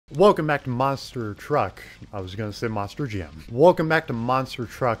Welcome back to Monster Truck. I was gonna say Monster Jam. Welcome back to Monster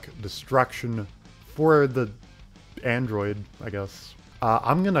Truck Destruction for the Android, I guess.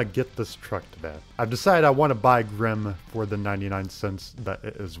 I'm gonna get this truck today. I've decided I want to buy Grim for the 99 cents that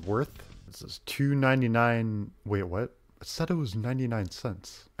it is worth. This is $2.99. Wait, what? I said it was 99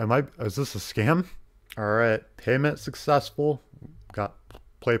 cents. Is this a scam? Alright, payment successful. Got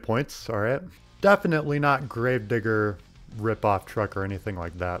play points, alright. Definitely not Gravedigger rip-off truck or anything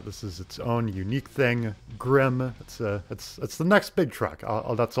like that. This is its own unique thing. Grim. It's the next big truck.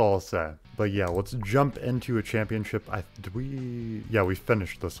 That's all I'll say. But yeah, let's jump into a championship. Yeah, we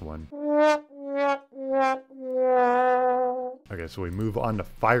finished this one. Okay, so we move on to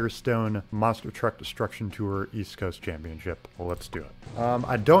Firestone Monster Truck Destruction Tour East Coast Championship. Well, let's do it.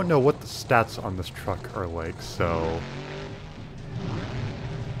 I don't know what the stats on this truck are like, so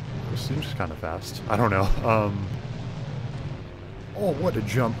it seems kind of fast. I don't know. Oh, what a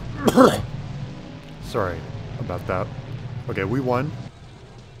jump. Sorry about that. Okay, we won.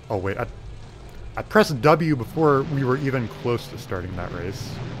 Oh, wait. I pressed W before we were even close to starting that race.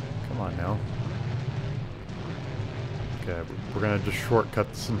 Come on now. Okay, we're going to just shortcut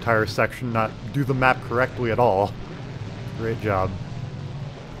this entire section, not do the map correctly at all. Great job.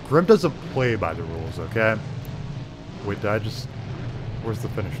 Grim doesn't play by the rules, okay? Wait, where's the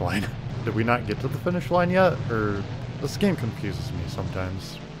finish line? Did we not get to the finish line yet? Or... This game confuses me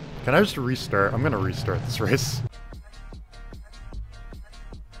sometimes. Can I just restart? I'm gonna restart this race.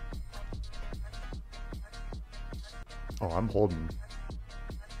 Oh, I'm holding.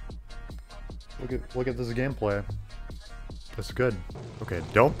 Look at this gameplay. It's good. Okay,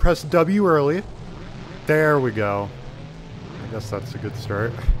 don't press W early. There we go. I guess that's a good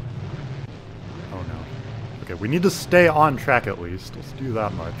start. Oh no. Okay, we need to stay on track at least. Let's do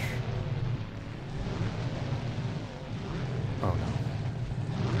that much. Oh no.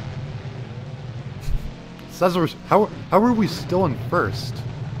 Says how are we still in first?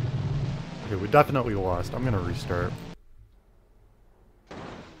 Okay, we definitely lost. I'm gonna restart.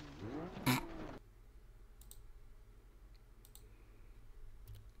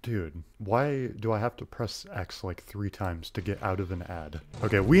 Dude, why do I have to press X like 3 times to get out of an ad?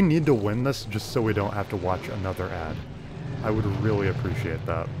 Okay, we need to win this just so we don't have to watch another ad. I would really appreciate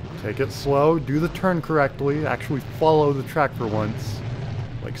that. Take it slow, do the turn correctly, actually follow the track for once.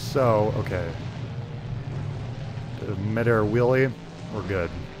 Like so, okay. Mid-air wheelie, we're good.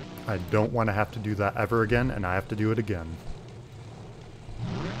 I don't want to have to do that ever again, and I have to do it again.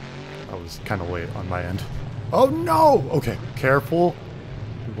 I was kind of late on my end. Oh no! Okay, careful.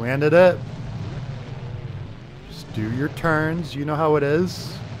 We landed it. Just do your turns, you know how it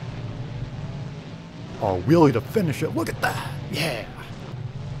is. Oh, wheelie to finish it. Look at that. Yeah.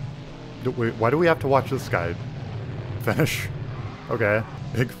 Wait, why do we have to watch this guy finish? Okay.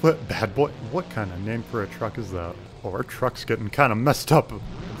 Bigfoot Bad Boy. What kind of name for a truck is that? Oh, our truck's getting kind of messed up at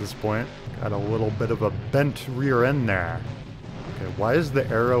this point. Got a little bit of a bent rear end there. Okay, why is the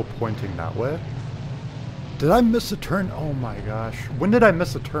arrow pointing that way? Did I miss a turn? Oh my gosh. When did I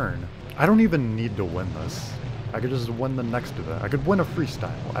miss a turn? I don't even need to win this. I could just win the next event. I could win a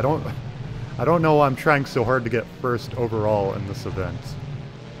freestyle. I don't know why I'm trying so hard to get first overall in this event.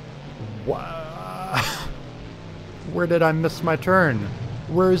 Wow. Where did I miss my turn?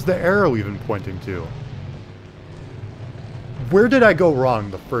 Where is the arrow even pointing to? Where did I go wrong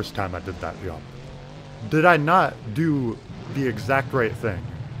the first time I did that jump? Did I not do the exact right thing?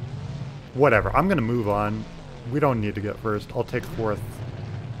 Whatever, I'm gonna move on. We don't need to get first. I'll take fourth.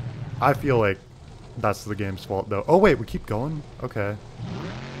 I feel like that's the game's fault though. Oh wait, we keep going? Okay.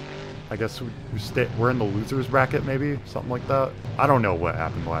 I guess we're in the loser's bracket, maybe? Something like that? I don't know what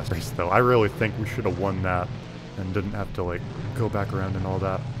happened last race, though. I really think we should have won that and didn't have to, like, go back around and all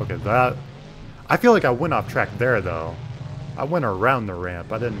that. Okay, that... I feel like I went off track there, though. I went around the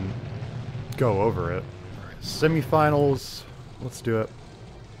ramp. I didn't go over it. Alright, semifinals. Let's do it.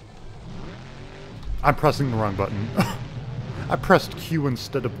 I'm pressing the wrong button. I pressed Q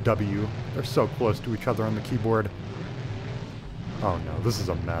instead of W. They're so close to each other on the keyboard. Oh no, this is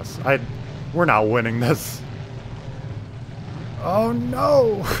a mess. We're not winning this. Oh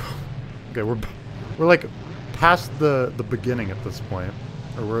no! Okay, we're like past the beginning at this point.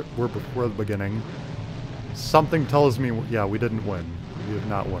 Or we're before the beginning. Something tells me, yeah, we didn't win. We have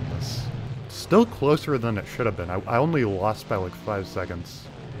not won this. Still closer than it should have been. I only lost by like 5 seconds.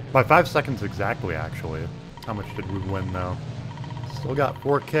 By 5 seconds exactly, actually. How much did we win though? Still got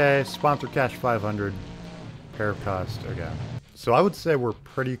 4K, sponsor cash 500, pair cost, okay. So I would say we're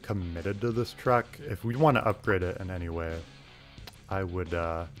pretty committed to this truck. If we want to upgrade it in any way, I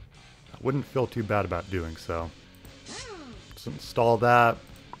wouldn't feel too bad about doing so. Let's install that.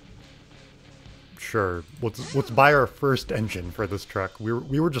 Sure. Let's buy our first engine for this truck.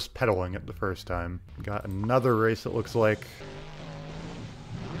 We were just pedaling it the first time. Got another race, it looks like.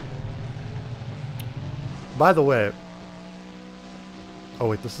 By the way... Oh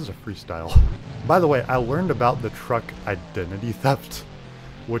wait, this is a freestyle. By the way, I learned about the truck identity theft,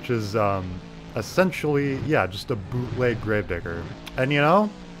 which is essentially, yeah, just a bootleg Gravedigger. And you know,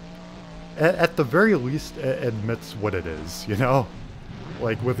 at the very least, it admits what it is, you know?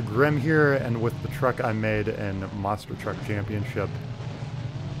 Like with Grim here and with the truck I made in Monster Truck Championship,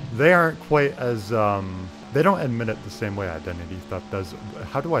 they aren't quite as, they don't admit it the same way identity theft does.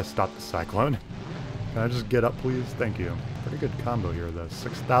 How do I stop the cyclone? Can I just get up, please? Thank you. Pretty good combo here, though.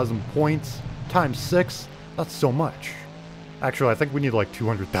 6,000 points times 6. That's so much. Actually, I think we need like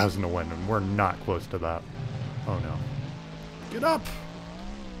 200,000 to win, and we're not close to that. Oh, no. Get up!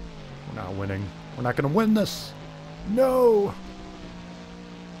 We're not winning. We're not going to win this. No!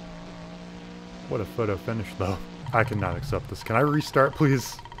 What a photo finish, though. I cannot accept this. Can I restart,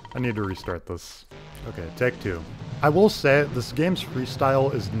 please? I need to restart this. Okay, take 2. I will say, this game's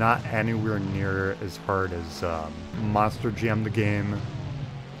freestyle is not anywhere near as hard as Monster Jam the game.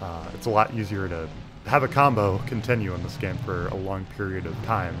 It's a lot easier to have a combo continue in this game for a long period of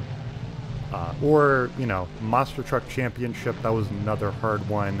time. Or, you know, Monster Truck Championship, that was another hard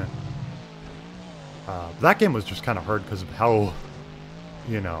one. That game was just kind of hard because of how,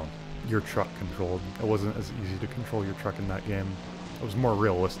 you know, your truck controlled. It wasn't as easy to control your truck in that game. It was more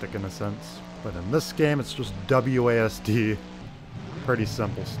realistic in a sense. But in this game, it's just WASD. Pretty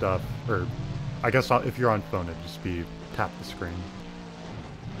simple stuff. Or, I guess if you're on phone, it'd just be tap the screen.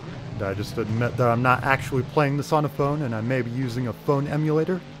 And I just admit that I'm not actually playing this on a phone, and I may be using a phone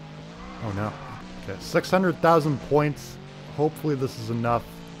emulator. Oh no. Okay, 600,000 points. Hopefully this is enough.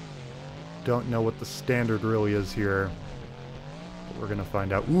 Don't know what the standard really is here. But we're gonna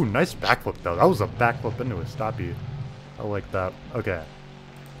find out. Ooh, nice backflip though. That was a backflip into a stoppie. I like that. Okay.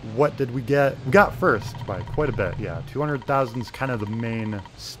 What did we get? We got first by quite a bit, yeah. 200,000 is kind of the main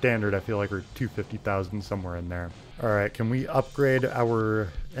standard, I feel like, or 250,000, somewhere in there. Alright, can we upgrade our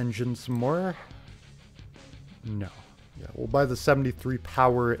engine some more? No. Yeah, we'll buy the 73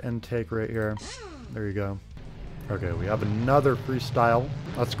 power intake right here. There you go. Okay, we have another freestyle.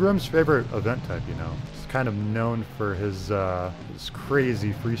 That's Grim's favorite event type, you know. He's kind of known for his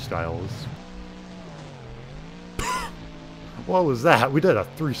crazy freestyles. What was that? We did a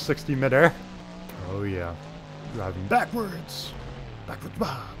 360 midair. Oh yeah. Driving backwards. Backwards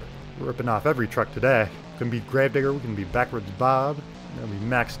Bob. We're ripping off every truck today. We can be Gravedigger, we can be Backwards Bob. We're gonna be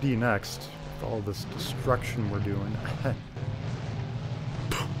Max D next. With all this destruction we're doing.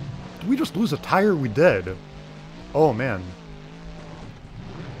 Did we just lose a tire? We did. Oh man.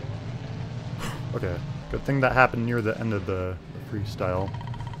 Okay. Good thing that happened near the end of the freestyle.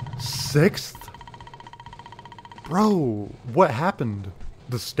 6th? Bro, what happened?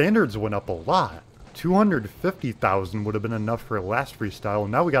 The standards went up a lot. 250,000 would have been enough for a last freestyle,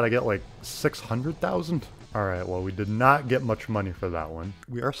 and now we gotta get like 600,000? Alright, well, we did not get much money for that one.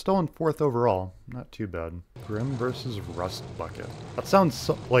 We are still in 4th overall. Not too bad. Grim versus Rust Bucket. That sounds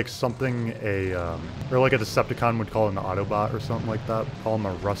like something or like a Decepticon would call an Autobot or something like that. Call him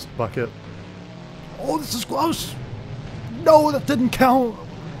a Rust Bucket. Oh, this is close! No, that didn't count!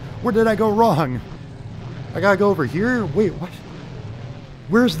 Where did I go wrong? I gotta go over here? Wait, what?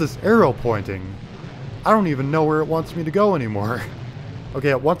 Where's this arrow pointing? I don't even know where it wants me to go anymore. Okay,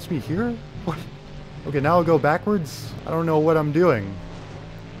 it wants me here? What? Okay, now I'll go backwards? I don't know what I'm doing.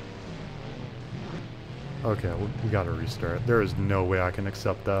 Okay, we gotta restart. There is no way I can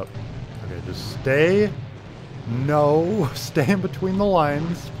accept that. Okay, just stay. No, stay in between the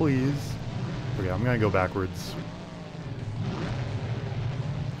lines, please. Okay, I'm gonna go backwards.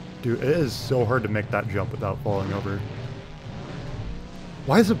 Dude, it is so hard to make that jump without falling over.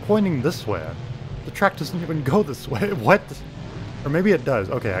 Why is it pointing this way? The track doesn't even go this way. What? Or maybe it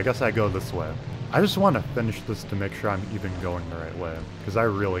does. Okay, I guess I go this way. I just want to finish this to make sure I'm even going the right way, because I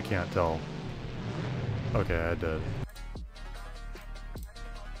really can't tell. Okay, I did.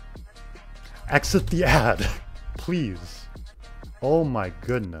 Exit the ad, please. Oh my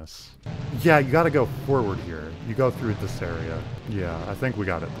goodness. Yeah, you gotta go forward here. You go through this area. Yeah, I think we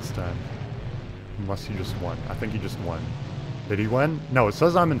got it this time. Unless he just won. I think he just won. Did he win? No, it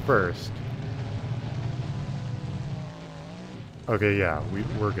says I'm in 1st. Okay, yeah,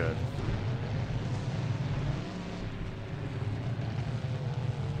 we're good.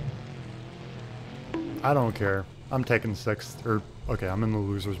 I don't care. I'm taking 6th. Or, okay, I'm in the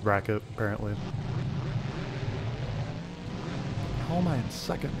loser's bracket, apparently. How am I in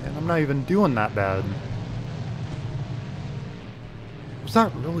 2nd, man? I'm not even doing that bad. Was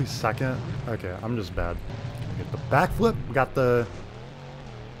that really second? Okay, I'm just bad. Get the backflip. We got the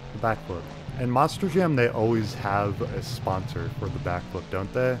backflip. In Monster Jam, they always have a sponsor for the backflip,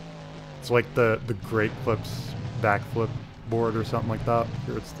 don't they? It's like the Great Clips backflip board or something like that.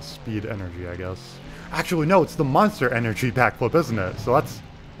 Here it's the Speed Energy, I guess. Actually, no, it's the Monster Energy backflip, isn't it? So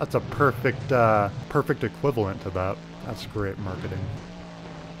that's a perfect equivalent to that. That's great marketing.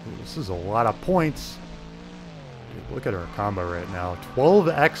 Ooh, this is a lot of points. Dude, look at our combo right now.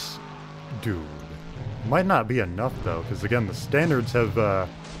 12x, dude. Might not be enough though, because again, the standards have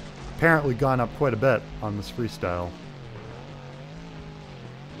apparently gone up quite a bit on this freestyle.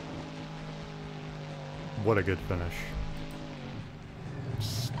 What a good finish.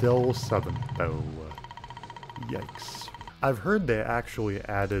 Still 7th though. Yikes. I've heard they actually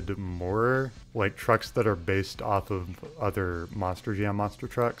added more like trucks that are based off of other Monster Jam monster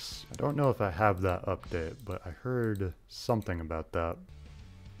trucks. I don't know if I have that update, but I heard something about that.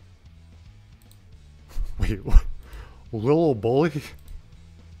 Wait, what? Little Bully?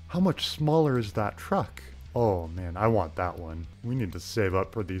 How much smaller is that truck? Oh man, I want that one. We need to save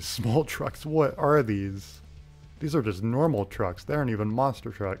up for these small trucks. What are these? These are just normal trucks. They aren't even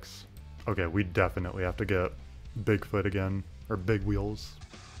monster trucks. Okay, we definitely have to get Bigfoot again. Or Big Wheels.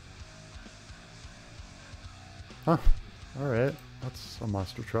 Huh. Alright. That's a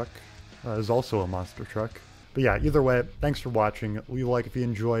monster truck. That is also a monster truck. But yeah, either way, thanks for watching. Leave a like if you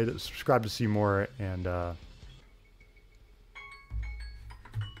enjoyed. Subscribe to see more. And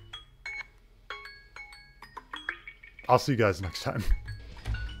I'll see you guys next time.